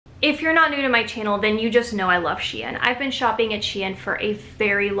if you're not new to my channel, then you just know I love Shein. I've been shopping at Shein for a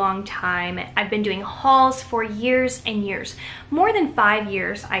very long time. I've been doing hauls for years and years. More than 5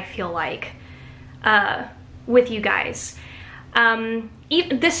 years, I feel like, with you guys.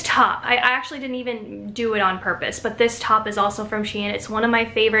 Even this top, I actually didn't even do it on purpose, but this top is also from Shein. It's one of my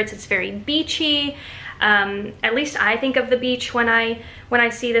favorites. It's very beachy. At least I think of the beach when I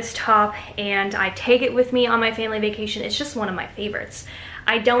see this top, and I take it with me on my family vacation. It's just one of my favorites.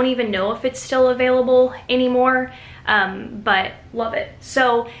 I don't even know if it's still available anymore, but love it.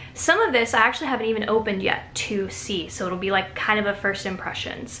 So some of this I actually haven't even opened yet to see, so it'll be like kind of a first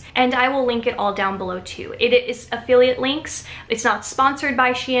impressions. And I will link it all down below too. It is affiliate links. It's not sponsored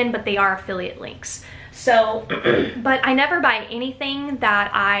by Shein, but they are affiliate links. So, but I never buy anything that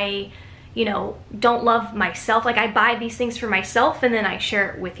I, you know, don't love myself. Like, I buy these things for myself and then I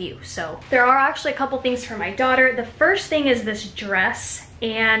share it with you. So there are actually a couple things for my daughter. The first thing is this dress,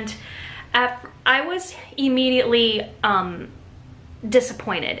 and I was immediately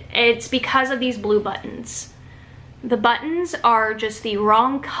disappointed. It's because of these blue buttons. The buttons are just the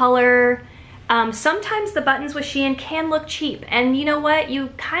wrong color. Sometimes the buttons with Shein can look cheap, and you know what? You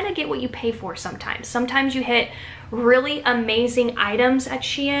kind of get what you pay for sometimes. Sometimes you hit really amazing items at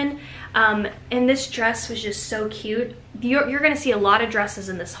Shein, and this dress was just so cute. You're gonna see a lot of dresses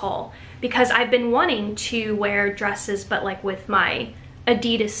in this haul because I've been wanting to wear dresses, but like with my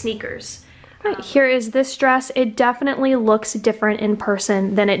Adidas sneakers. Right, here is this dress. It definitely looks different in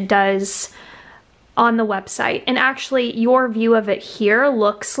person than it does on the website, and actually your view of it here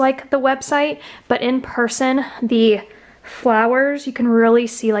looks like the website, but in person the flowers, you can really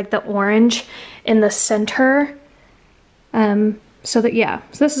see like the orange in the center. So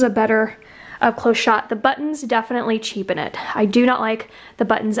this is a better up close shot. The buttons definitely cheapen it. I do not like the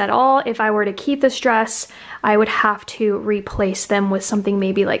buttons at all. If I were to keep this dress, I would have to replace them with something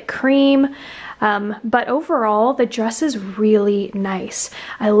maybe like cream. But overall, the dress is really nice.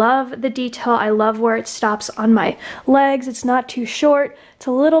 I love the detail. I love where it stops on my legs. It's not too short. It's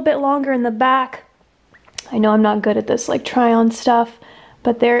a little bit longer in the back. I know I'm not good at this like try on stuff,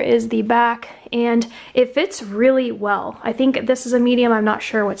 but there is the back, and it fits really well. I think this is a medium. I'm not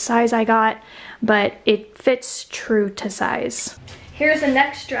sure what size I got, but it fits true to size. Here's the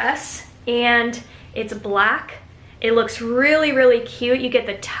next dress, and it's black. It looks really, really cute. You get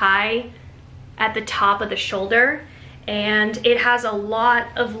the tie at the top of the shoulder, and it has a lot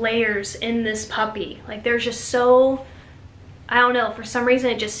of layers in this puppy. Like, there's just so, I don't know, for some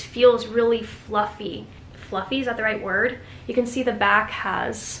reason it just feels really fluffy. Fluffy, is that the right word? You can see the back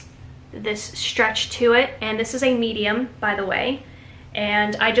has this stretch to it, and this is a medium, by the way,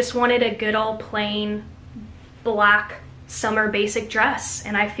 and I just wanted a good old plain black summer basic dress,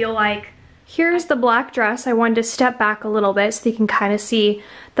 and I feel like here's the black dress. I wanted to step back a little bit so you can kind of see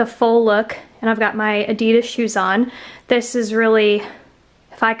the full look, and I've got my Adidas shoes on. This is really,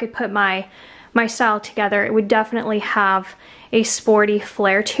 if I could put my style together, it would definitely have a sporty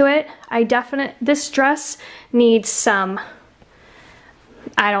flair to it. This dress needs some,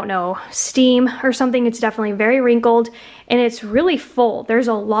 I don't know, steam or something. It's definitely very wrinkled, and it's really full. There's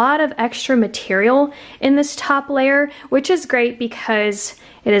a lot of extra material in this top layer, which is great because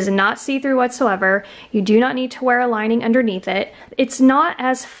it is not see-through whatsoever. You do not need to wear a lining underneath it. It's not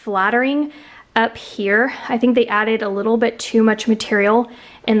as flattering up here. I think they added a little bit too much material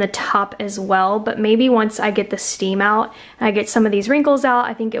in the top as well, but maybe once I get the steam out and I get some of these wrinkles out,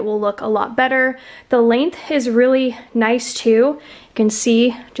 I think it will look a lot better. The length is really nice too. You can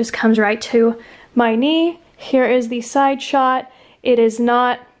see, just comes right to my knee. Here is the side shot. It is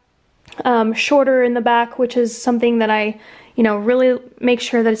not shorter in the back, which is something that I, you know, really make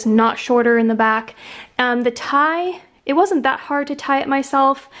sure that it's not shorter in the back. The tie, it wasn't that hard to tie it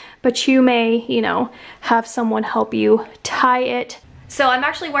myself, but you may, you know, have someone help you tie it. So I'm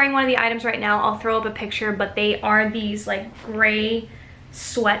actually wearing one of the items right now. I'll throw up a picture, but they are these like gray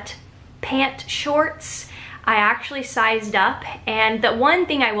sweat pant shorts. I actually sized up, and the one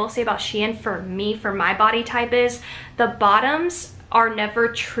thing I will say about Shein for me, for my body type, is the bottoms are never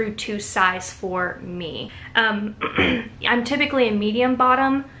true to size for me. I'm typically a medium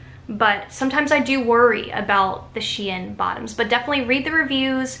bottom, but sometimes I do worry about the Shein bottoms. But definitely read the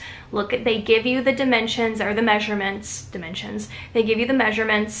reviews, look at, they give you the dimensions or the measurements, they give you the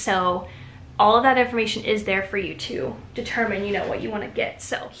measurements, so all of that information is there for you to determine, you know, what you want to get.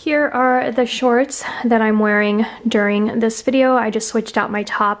 So here are the shorts that I'm wearing during this video. I just switched out my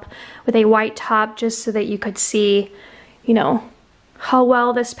top with a white top just so that you could see, you know, how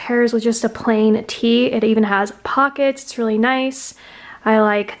well this pairs with just a plain tee. It even has pockets. It's really nice. I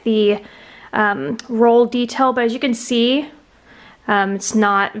like the roll detail, but as you can see, It's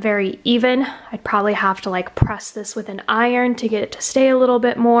not very even. I'd probably have to like press this with an iron to get it to stay a little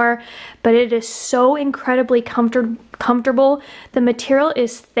bit more, but it is so incredibly comfortable. The material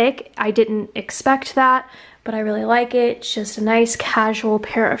is thick. I didn't expect that, but I really like it. It's just a nice casual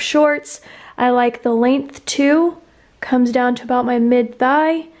pair of shorts. I like the length too. Comes down to about my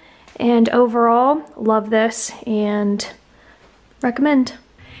mid-thigh, and overall, love this and recommend.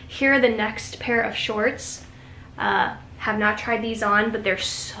 Here are the next pair of shorts. Have not tried these on, but they're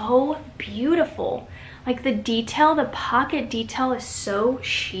so beautiful. Like the detail, the pocket detail is so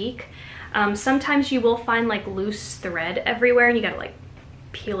chic. Sometimes you will find like loose thread everywhere and you gotta like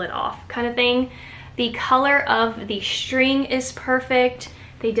peel it off kind of thing. The color of the string is perfect.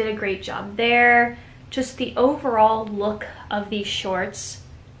 They did a great job there. Just the overall look of these shorts,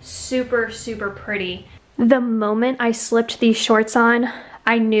 super, super pretty. The moment I slipped these shorts on,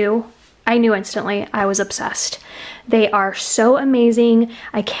 I knew instantly. I was obsessed. They are so amazing.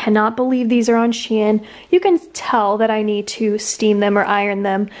 I cannot believe these are on Shein. You can tell that I need to steam them or iron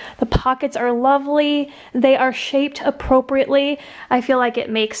them. The pockets are lovely. They are shaped appropriately. I feel like it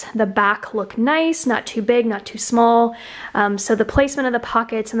makes the back look nice, not too big, not too small. So the placement of the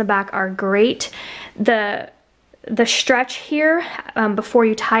pockets in the back are great. The stretch here before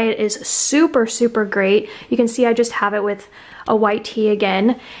you tie it is super, super great. You can see I just have it with a white tee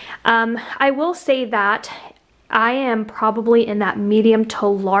again. I will say that I am probably in that medium to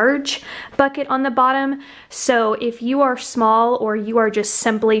large bucket on the bottom. So if you are small or you are just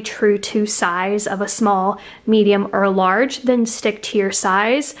simply true to size of a small, medium, or large, then stick to your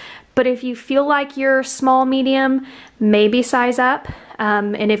size. But if you feel like you're small, medium, maybe size up.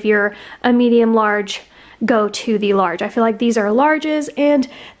 And if you're a medium, large, go to the large. I feel like these are larges and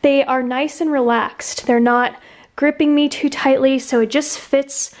they are nice and relaxed. They're not gripping me too tightly, so it just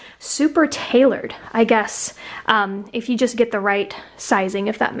fits super tailored, I guess, if you just get the right sizing,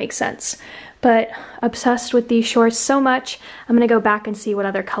 if that makes sense. But obsessed with these shorts so much. I'm gonna go back and see what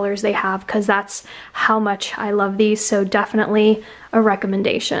other colors they have because that's how much I love these, so definitely a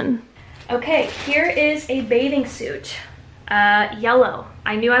recommendation. Okay, here is a bathing suit. Yellow.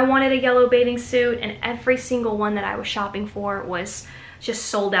 I knew I wanted a yellow bathing suit and every single one that I was shopping for was just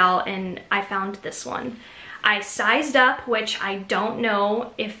sold out, and I found this one. I sized up, which I don't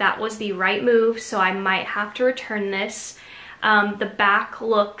know if that was the right move, so I might have to return this. The back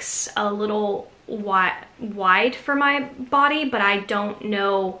looks a little wide for my body, but I don't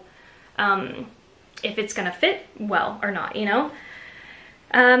know if it's gonna fit well or not, you know?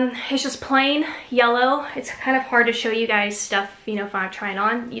 It's just plain yellow. It's kind of hard to show you guys stuff, you know, if I'm trying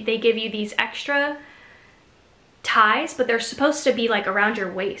on. They give you these extra ties, but they're supposed to be like around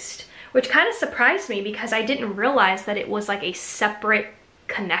your waist, which kind of surprised me because I didn't realize that it was like a separate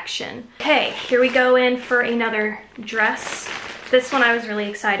connection. Okay, here we go in for another dress. This one I was really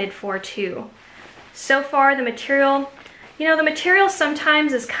excited for too. So far the material, you know, the material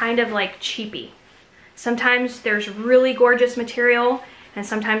sometimes is kind of like cheapy. Sometimes there's really gorgeous material and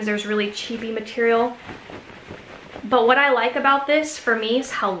sometimes there's really cheapy material. But what I like about this for me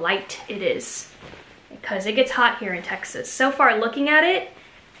is how light it is because it gets hot here in Texas. So far looking at it,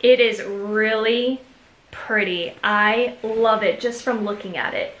 it is really pretty. I love it just from looking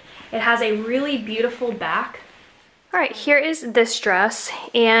at it. It has a really beautiful back. All right, here is this dress,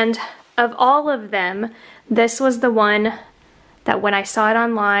 and of all of them, this was the one that when I saw it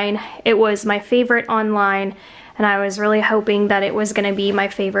online, it was my favorite online, and I was really hoping that it was gonna be my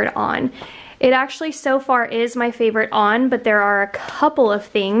favorite on. It actually so far is my favorite on, but there are a couple of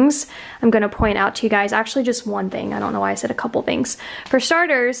things I'm gonna point out to you guys. Actually just one thing, I don't know why I said a couple things. For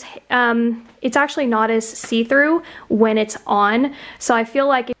starters, it's actually not as see-through when it's on. So I feel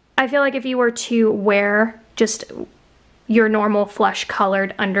like if you were to wear just your normal flesh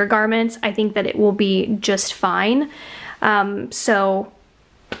colored undergarments, I think that it will be just fine.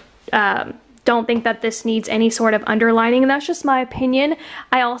 Don't think that this needs any sort of underlining, and that's just my opinion.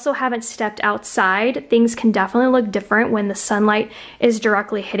 I also haven't stepped outside. Things can definitely look different when the sunlight is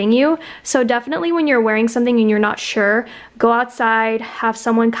directly hitting you. So definitely when you're wearing something and you're not sure, go outside, have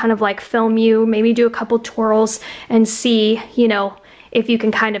someone kind of like film you, maybe do a couple twirls and see, you know, if you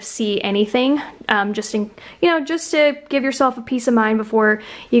can kind of see anything, just to give yourself a peace of mind before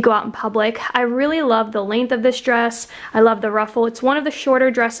you go out in public. I really love the length of this dress. I love the ruffle. It's one of the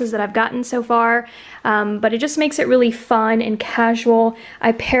shorter dresses that I've gotten so far, but it just makes it really fun and casual.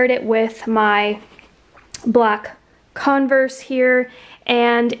 I paired it with my black Converse here,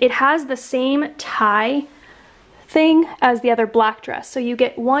 and it has the same tie thing as the other black dress. So you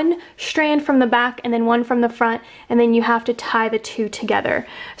get one strand from the back and then one from the front, and then you have to tie the two together.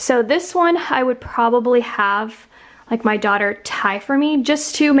 So this one I would probably have like my daughter tie for me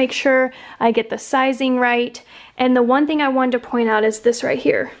just to make sure I get the sizing right. And the one thing I wanted to point out is this right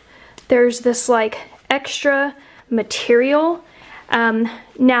here. There's this like extra material.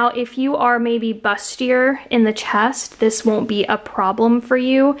 Now if you are maybe bustier in the chest, this won't be a problem for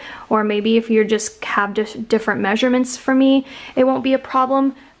you, or maybe if you just have different measurements for me, it won't be a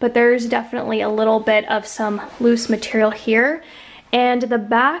problem, but there's definitely a little bit of some loose material here. And the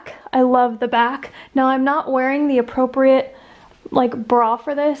back, I love the back. Now I'm not wearing the appropriate like bra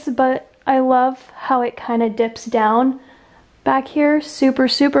for this, but I love how it kind of dips down back here. Super,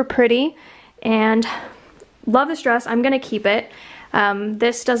 super pretty, and love this dress. I'm gonna keep it.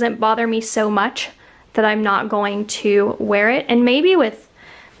 This doesn't bother me so much that I'm not going to wear it. And maybe I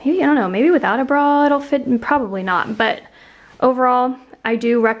don't know, maybe without a bra it'll fit, probably not. But overall, I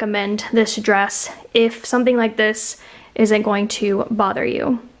do recommend this dress if something like this isn't going to bother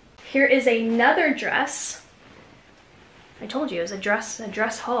you. Here is another dress. I told you it was a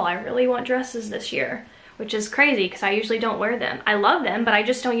dress haul. I really want dresses this year, which is crazy because I usually don't wear them. I love them, but I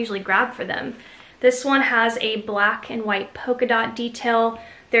just don't usually grab for them. This one has a black and white polka dot detail.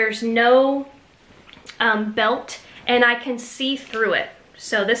 There's no belt, and I can see through it.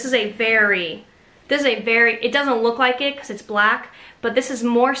 So this is a very, it doesn't look like it because it's black, but this is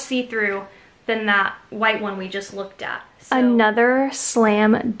more see-through than that white one we just looked at. So. Another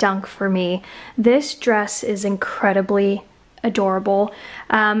slam dunk for me. This dress is incredibly adorable.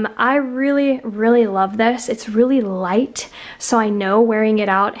 I really, really love this. It's really light, so I know wearing it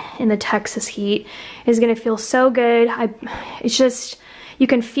out in the Texas heat is gonna feel so good. It's just, you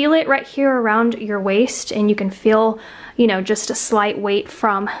can feel it right here around your waist, and you can feel, you know, just a slight weight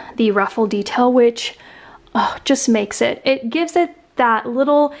from the ruffle detail, which just makes it. It gives it that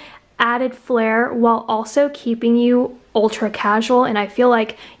little added flair while also keeping you ultra casual, and I feel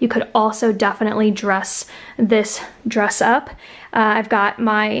like you could also definitely dress this dress up. I've got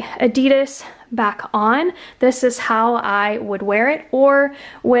my Adidas back on. This is how I would wear it, or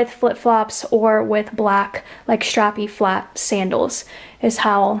with flip-flops, or with black like strappy flat sandals is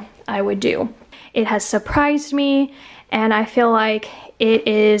how I would do. It has surprised me, and I feel like it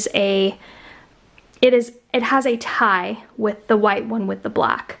has a tie with the white one with the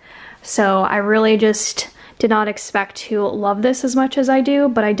black. So I really just did not expect to love this as much as I do,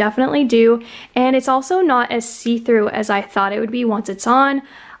 but I definitely do. And it's also not as see-through as I thought it would be once it's on.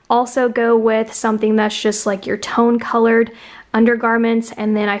 Also go with something that's just like your tone colored undergarments,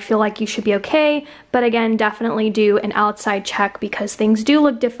 and then I feel like you should be okay. But again, definitely do an outside check because things do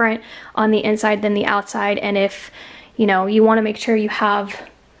look different on the inside than the outside. And if, you know, you want to make sure you have,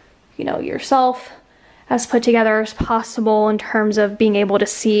 you know, yourself as put together as possible in terms of being able to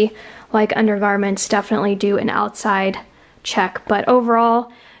see like undergarments, definitely do an outside check. But overall,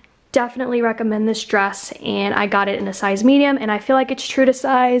 definitely recommend this dress, and I got it in a size medium, and I feel like it's true to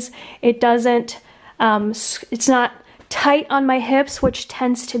size. It doesn't, it's not tight on my hips, which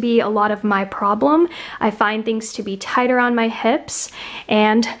tends to be a lot of my problem. I find things to be tighter on my hips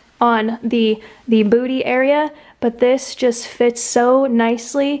and on the booty area, but this just fits so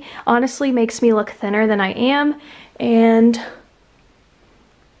nicely. Honestly, makes me look thinner than I am, and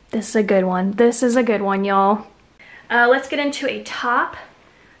this is a good one. This is a good one, y'all. Let's get into a top.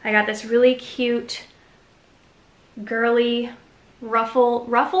 I got this really cute, girly ruffle.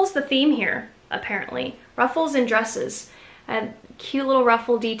 Ruffle's the theme here, apparently. Ruffles and dresses. A cute little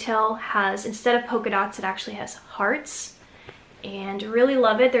ruffle detail has, instead of polka dots, it actually has hearts. And really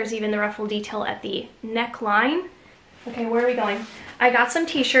love it. There's even the ruffle detail at the neckline. Okay, where are we going? I got some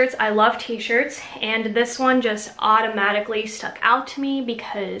t-shirts. I love t-shirts, and this one just automatically stuck out to me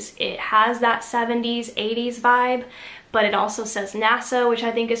because it has that 70s, 80s vibe, but it also says NASA, which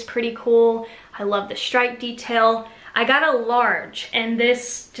I think is pretty cool. I love the stripe detail. I got a large, and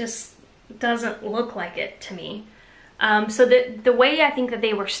this just doesn't look like it to me. So the way I think that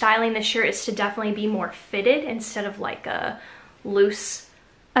they were styling this shirt is to definitely be more fitted instead of like a loose.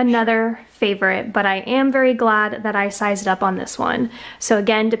 Another favorite, but I am very glad that I sized up on this one. So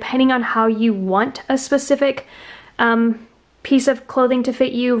again, depending on how you want a specific piece of clothing to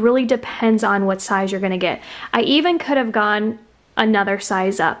fit you, really depends on what size you're gonna get. I even could have gone another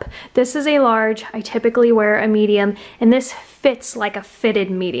size up. This is a large. I typically wear a medium, and this fits like a fitted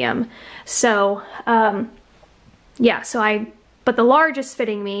medium. So yeah, but the large is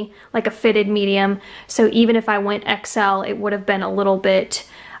fitting me like a fitted medium, so even if I went XL, it would have been a little bit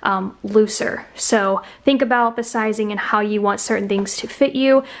looser. So think about the sizing and how you want certain things to fit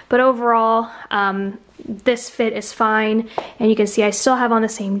you, but overall, this fit is fine. And you can see I still have on the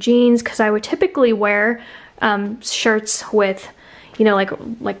same jeans, because I would typically wear shirts with, you know,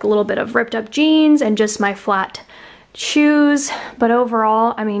 like a little bit of ripped up jeans and just my flat choose. But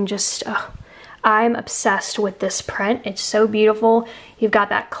overall, I mean, just I'm obsessed with this print. It's so beautiful. You've got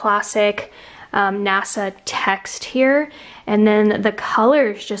that classic NASA text here, and then the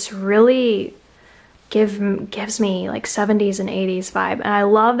colors just really gives me like 70s and 80s vibe. And I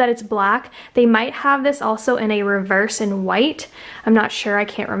love that it's black. They might have this also in a reverse in white. I'm not sure, I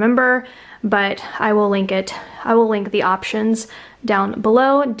can't remember, but I will link it. I will link the options down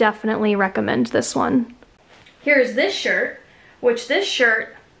below. Definitely recommend this one. Here's this shirt, which this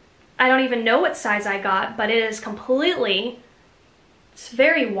shirt, I don't even know what size I got, but it is completely, it's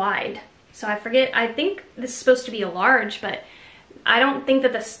very wide. So I forget, I think this is supposed to be a large, but I don't think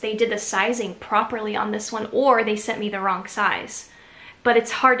that they did the sizing properly on this one, or they sent me the wrong size. But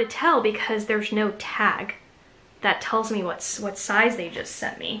it's hard to tell because there's no tag that tells me what size they just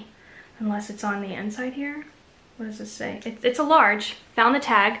sent me. Unless it's on the inside here. What does this say? It's a large. Found the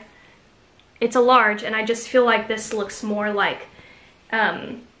tag. It's a large, and I just feel like this looks more like,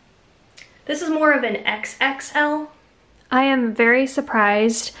 this is more of an XXL. I am very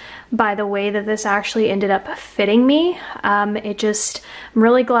surprised by the way that this actually ended up fitting me. I'm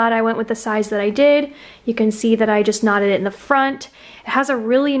really glad I went with the size that I did. You can see that I just knotted it in the front. It has a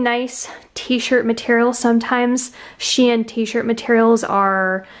really nice t-shirt material. Sometimes Shein t-shirt materials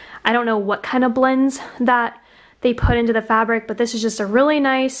are, I don't know what kind of blends that they put into the fabric, but this is just a really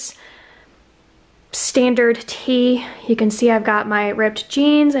nice standard tee. You can see I've got my ripped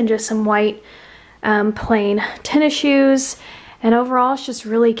jeans and just some white plain tennis shoes, and overall it's just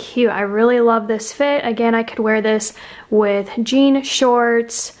really cute. I really love this fit. Again, I could wear this with jean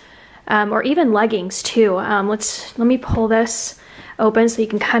shorts or even leggings too. Let me pull this open so you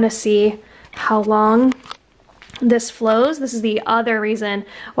can kind of see how long this flows. This is the other reason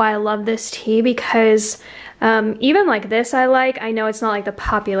why I love this tee, because even like this I know it's not like the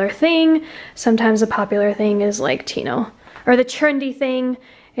popular thing. Sometimes the popular thing is like, you know, or the trendy thing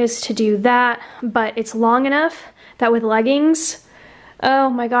is to do that, but it's long enough that with leggings, oh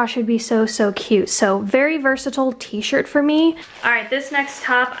my gosh, it'd be so cute. So very versatile t-shirt for me. All right, this next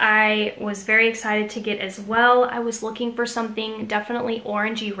top I was very excited to get as well. I was looking for something definitely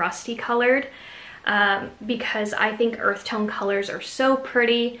orangey rusty colored because I think earth tone colors are so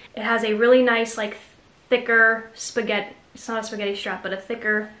pretty. It has a really nice like thicker spaghetti, it's not a spaghetti strap, but a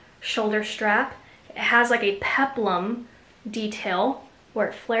thicker shoulder strap. It has like a peplum detail where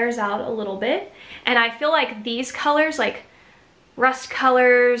it flares out a little bit. And I feel like these colors, like rust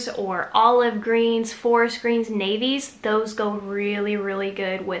colors or olive greens, forest greens, navies, those go really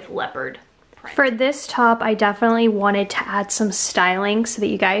good with leopard print. For this top, I definitely wanted to add some styling so that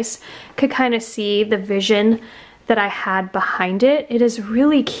you guys could kind of see the vision that I had behind it. It is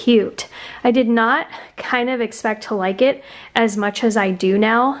really cute. I did not kind of expect to like it as much as I do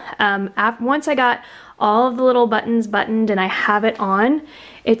now. Once I got all of the little buttons buttoned and I have it on,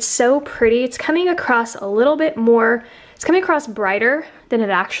 it's so pretty. It's coming across a little bit more, it's coming across brighter than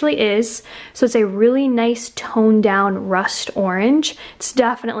it actually is. So it's a really nice toned down rust orange. It's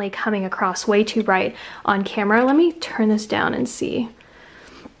definitely coming across way too bright on camera. Let me turn this down and see.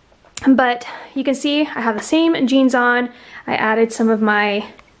 But you can see I have the same jeans on. I added some of my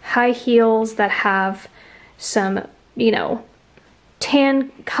high heels that have some, you know, tan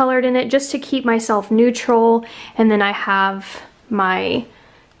colored in it just to keep myself neutral. And then I have my,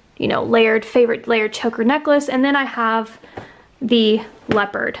 you know, favorite layered choker necklace. And then I have the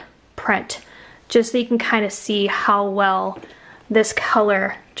leopard print, just so you can kind of see how well this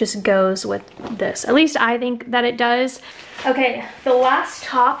color just goes with this. At least I think that it does. Okay, the last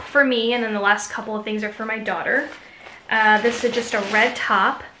top for me, and then the last couple of things are for my daughter. This is just a red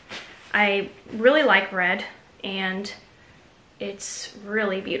top. I really like red, and it's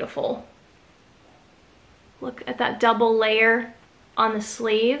really beautiful. Look at that double layer on the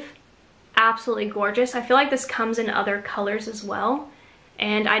sleeve. Absolutely gorgeous. I feel like this comes in other colors as well.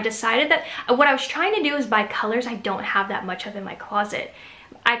 And I decided that what I was trying to do is buy colors I don't have that much of in my closet.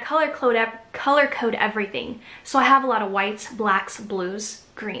 I color code everything. So I have a lot of whites, blacks, blues,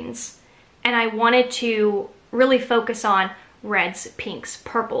 greens. And I wanted to really focus on reds, pinks,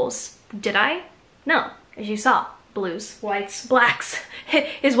 purples. Did I? No, as you saw. Blues, whites, blacks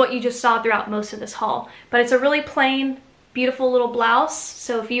is what you just saw throughout most of this haul. But it's a really plain, beautiful little blouse.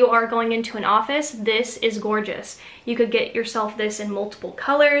 So if you are going into an office, this is gorgeous. You could get yourself this in multiple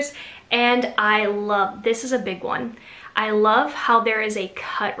colors. And I love, this is a big one. I love how there is a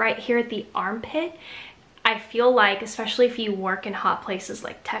cut right here at the armpit. I feel like, especially if you work in hot places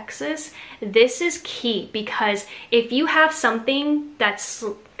like Texas, this is key, because if you have something that's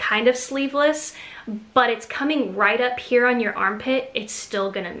kind of sleeveless, but it's coming right up here on your armpit. It's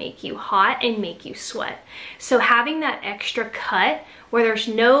still gonna make you hot and make you sweat. So having that extra cut where there's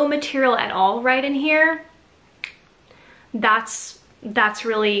no material at all right in here, that's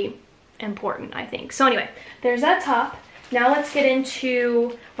really important, I think. So anyway, there's that top. Now let's get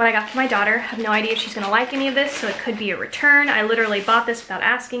into what I got for my daughter. I have no idea if she's gonna like any of this, so it could be a return. I literally bought this without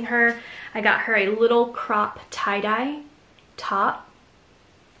asking her. I got her a little crop tie-dye top.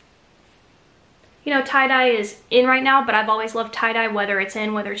 You know, tie-dye is in right now, but I've always loved tie-dye, whether it's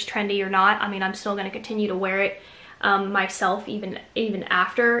in, whether it's trendy or not. I mean, I'm still gonna continue to wear it myself, even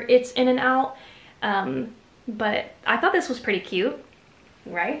after it's in and out. But I thought this was pretty cute,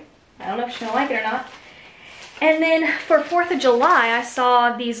 right? I don't know if she's gonna like it or not. And then for 4th of July, I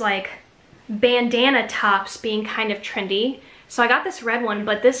saw these like bandana tops being kind of trendy. So I got this red one,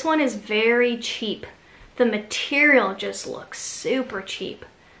 but this one is very cheap. The material just looks super cheap.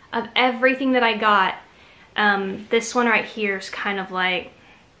 Of everything that I got, this one right here is kind of like,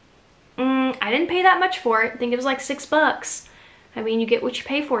 I didn't pay that much for it. I think it was like $6. I mean, you get what you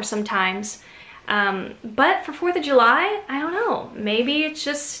pay for sometimes. But for 4th of July, I don't know. Maybe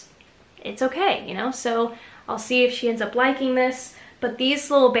it's okay, you know? So I'll see if she ends up liking this. But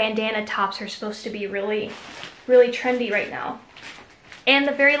these little bandana tops are supposed to be really, really trendy right now. And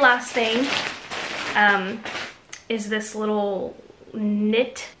the very last thing is this little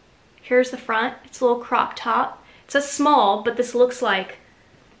knit. Here's the front. It's a little crop top. It's a small, but this looks like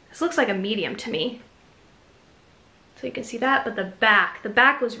a medium to me. So you can see that, but the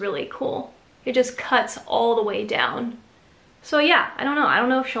back was really cool. It just cuts all the way down. So yeah, I don't know. I don't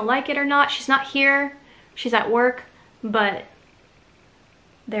know if she'll like it or not. She's not here. She's at work, but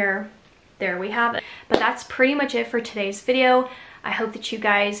there we have it. But that's pretty much it for today's video. I hope that you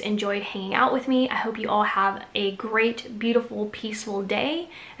guys enjoyed hanging out with me. I hope you all have a great, beautiful, peaceful day,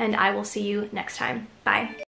 and I will see you next time. Bye.